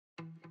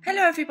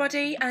Hello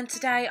everybody, and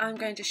today I'm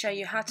going to show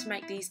you how to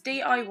make these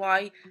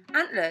DIY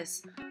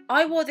antlers.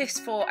 I wore this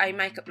for a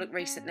makeup look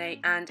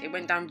recently and it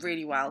went down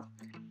really well.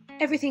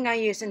 Everything I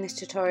used in this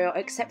tutorial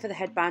except for the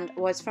headband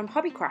was from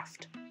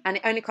Hobbycraft and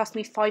it only cost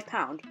me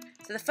 £5.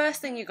 So the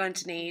first thing you're going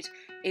to need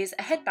is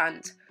a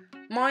headband.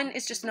 Mine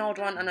is just an old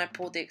one and I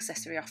pulled the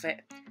accessory off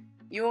it.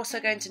 You're also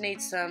going to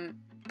need some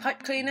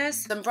pipe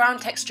cleaners, some brown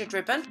textured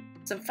ribbon,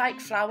 some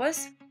fake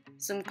flowers,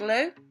 some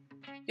glue.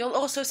 You'll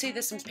also see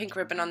there's some pink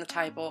ribbon on the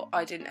table.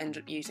 I didn't end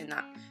up using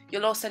that.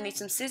 You'll also need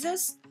some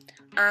scissors,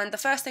 and the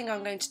first thing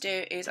I'm going to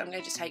do is I'm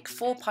going to take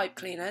 4 pipe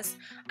cleaners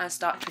and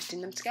start twisting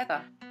them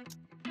together.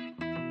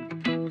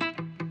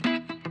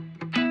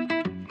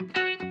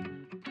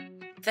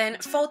 Then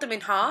fold them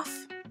in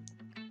half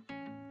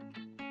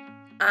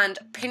and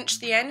pinch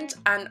the end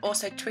and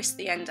also twist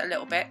the end a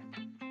little bit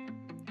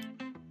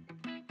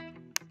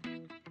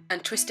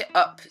and twist it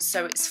up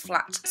so it's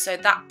flat, so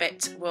that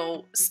bit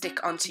will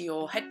stick onto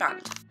your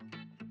headband.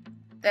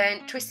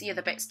 Then twist the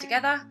other bits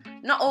together,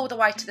 not all the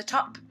way to the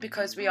top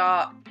because we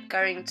are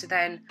going to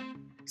then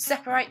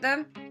separate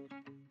them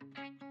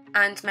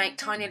and make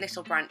tiny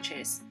little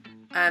branches.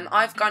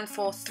 I've gone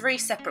for 3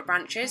 separate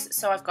branches,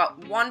 so I've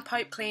got 1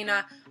 pipe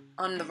cleaner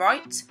on the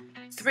right,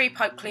 3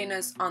 pipe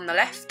cleaners on the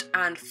left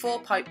and 4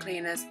 pipe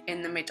cleaners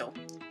in the middle.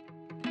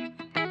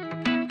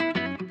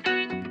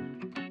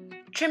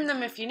 Trim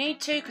them if you need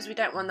to because we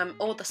don't want them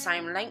all the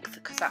same length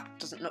because that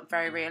doesn't look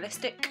very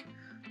realistic.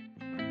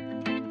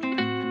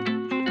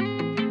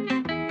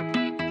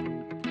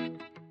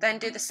 Then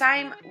do the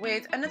same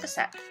with another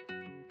set.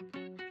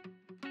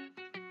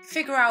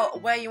 Figure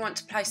out where you want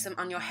to place them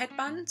on your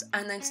headband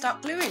and then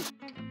start gluing.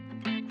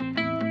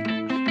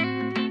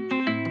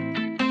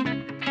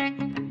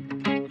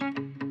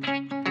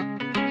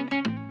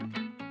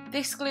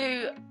 This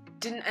glue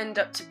didn't end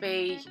up to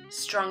be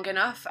strong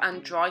enough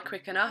and dry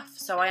quick enough,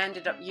 so I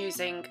ended up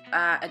using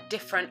a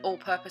different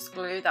all-purpose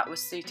glue that was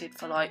suited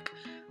for like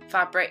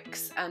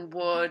fabrics and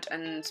wood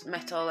and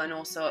metal and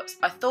all sorts.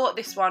 I thought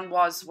this one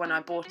was when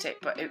I bought it,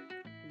 but it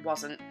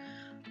wasn't.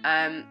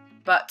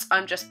 But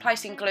I'm just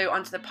placing glue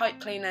onto the pipe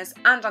cleaners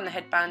and on the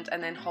headband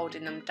and then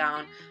holding them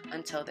down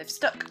until they've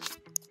stuck.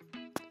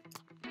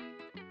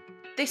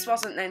 This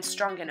wasn't then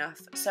strong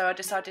enough, so I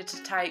decided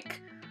to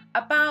take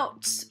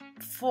about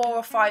 4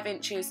 or 5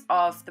 inches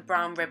of the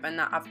brown ribbon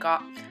that I've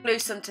got, glue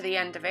some to the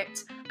end of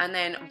it and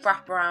then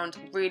wrap around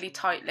really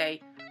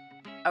tightly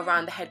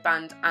around the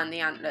headband and the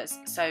antlers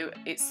so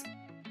it's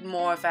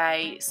more of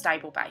a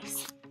stable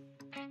base.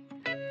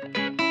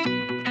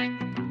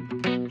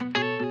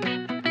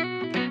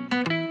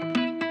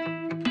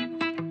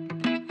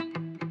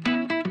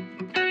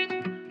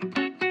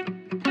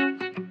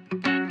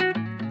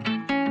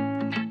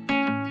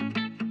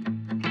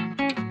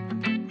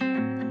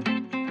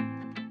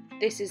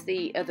 This is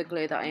the other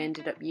glue that I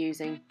ended up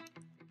using.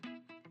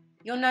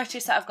 You'll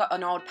notice that I've got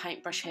an old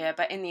paintbrush here,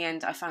 but in the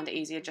end I found it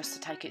easier just to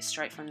take it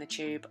straight from the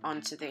tube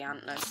onto the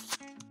antlers.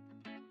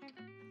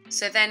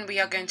 So then we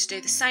are going to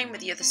do the same with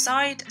the other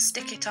side,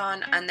 stick it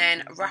on and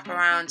then wrap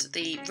around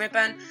the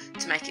ribbon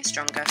to make it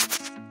stronger.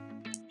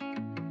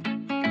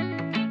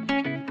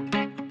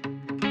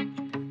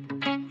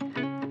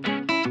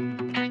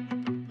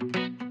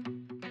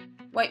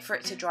 Wait for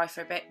it to dry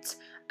for a bit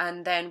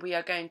and then we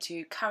are going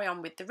to carry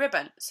on with the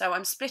ribbon. So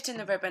I'm splitting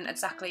the ribbon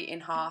exactly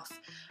in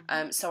half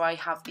so I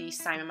have the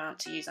same amount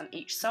to use on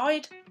each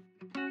side.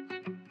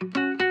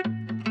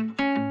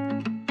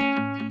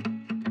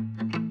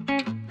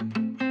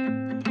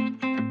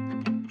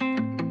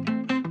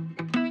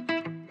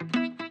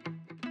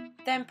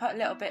 Then put a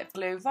little bit of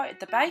glue right at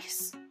the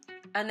base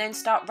and then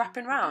start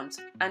wrapping around,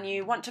 and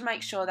you want to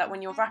make sure that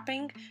when you're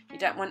wrapping you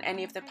don't want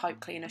any of the pipe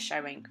cleaner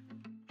showing.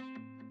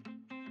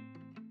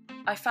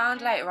 I found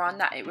later on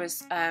that it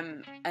was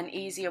an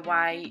easier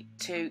way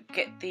to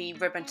get the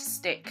ribbon to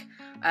stick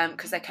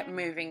because they kept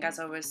moving as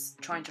I was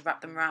trying to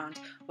wrap them around,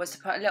 was to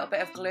put a little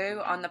bit of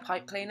glue on the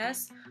pipe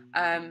cleaners,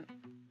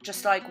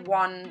 just like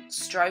 1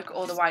 stroke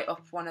all the way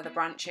up one of the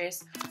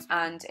branches,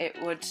 and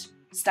it would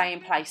stay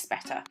in place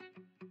better.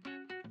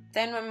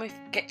 Then when we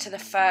get to the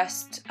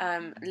first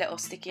little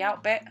sticky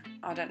out bit,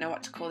 I don't know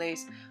what to call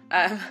these,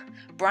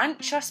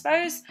 branch I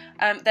suppose,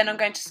 then I'm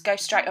going to go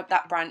straight up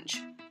that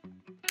branch.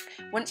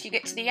 Once you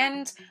get to the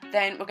end,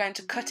 then we're going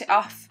to cut it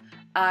off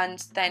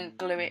and then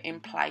glue it in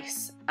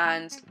place,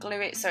 and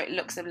glue it so it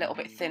looks a little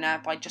bit thinner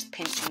by just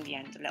pinching the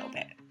end a little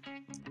bit.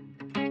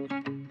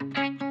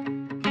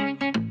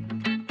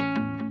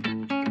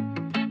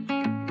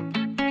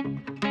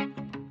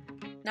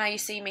 Now you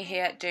see me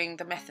here doing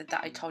the method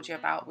that I told you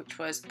about, which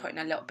was putting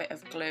a little bit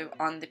of glue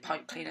on the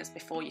pipe cleaners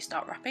before you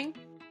start wrapping.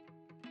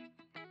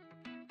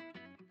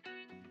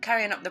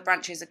 Carrying up the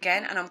branches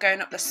again, and I'm going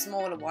up the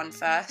smaller one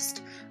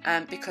first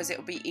because it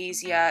will be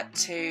easier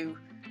to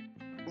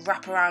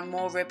wrap around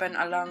more ribbon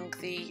along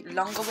the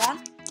longer one.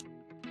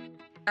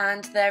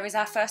 And there is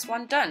our first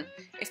one done.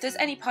 If there's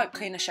any pipe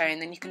cleaner showing,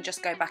 then you can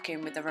just go back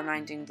in with the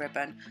remaining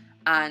ribbon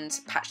and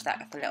patch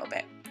that up a little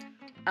bit.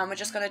 And we're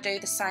just going to do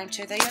the same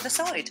to the other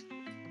side.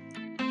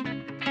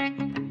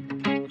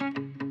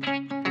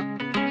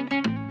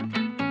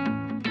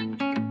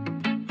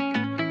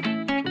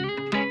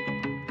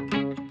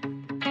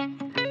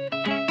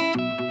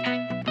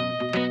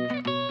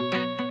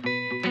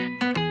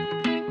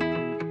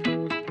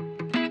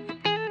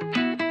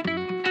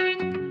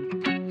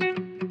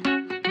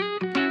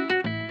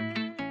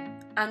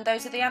 And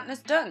those are the antlers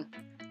done.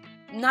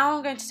 Now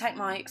I'm going to take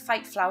my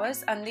fake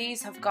flowers, and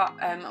these have got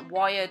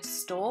wired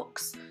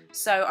stalks,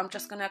 so I'm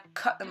just going to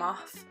cut them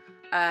off,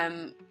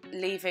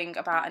 leaving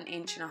about 1.5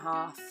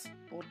 inches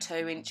or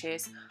 2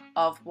 inches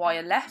of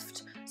wire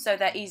left, so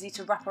they're easy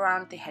to wrap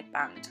around the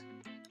headband.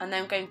 And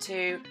then I'm going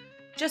to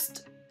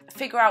just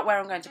figure out where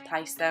I'm going to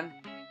place them,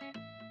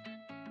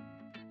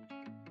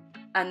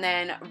 and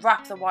then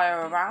wrap the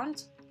wire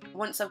around.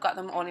 Once I've got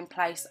them all in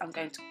place, I'm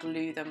going to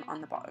glue them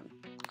on the bottom.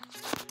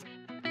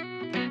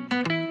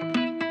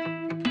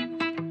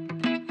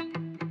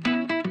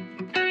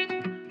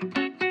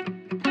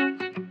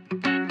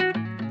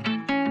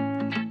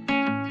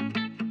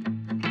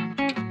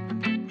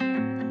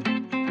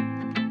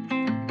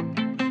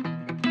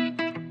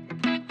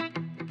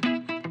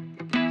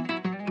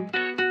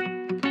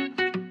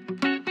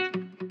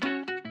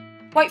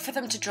 Wait for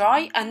them to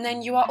dry, and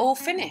then you are all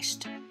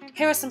finished.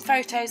 Here are some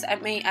photos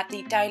of me at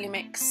the Daily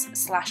Mix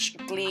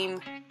 /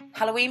 Gleam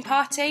Halloween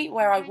party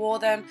where I wore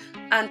them,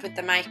 and with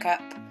the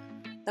makeup.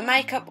 The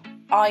makeup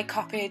I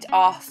copied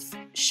off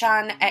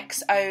Shan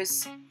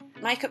XO's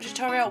makeup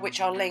tutorial, which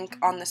I'll link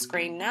on the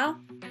screen now.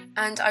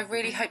 And I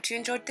really hope you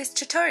enjoyed this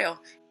tutorial.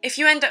 If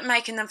you end up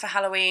making them for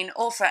Halloween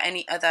or for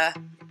any other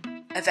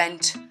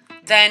event,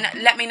 then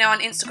let me know on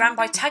Instagram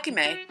by tagging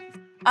me.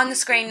 On the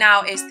screen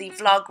now is the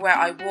vlog where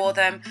I wore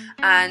them,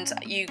 and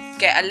you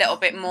get a little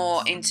bit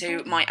more into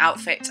my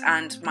outfit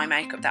and my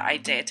makeup that I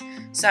did.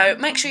 So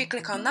make sure you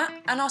click on that,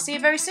 and I'll see you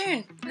very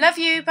soon. Love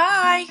you,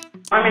 bye!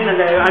 I'm in the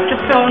loo. I've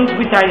just filmed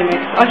with Daily Mix.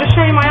 I'll just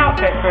show you my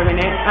outfit for a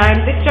minute.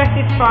 This dress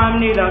is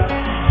from New Look.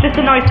 Just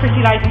a nice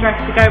pretty lace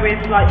dress to go with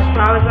like the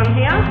flowers on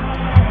here.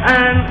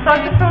 So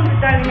I've just filmed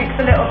with Daily Mix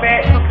a little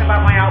bit, talking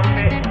about my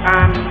outfit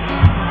and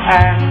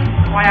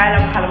why I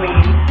love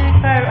Halloween.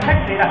 So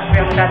hopefully that should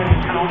be on the Daily Mix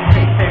channel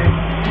pretty soon.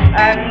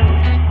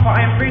 But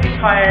I am really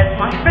tired,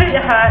 my feet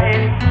are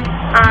hurting,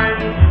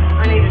 and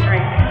I need a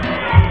drink.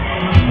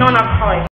 Non-alcoholic.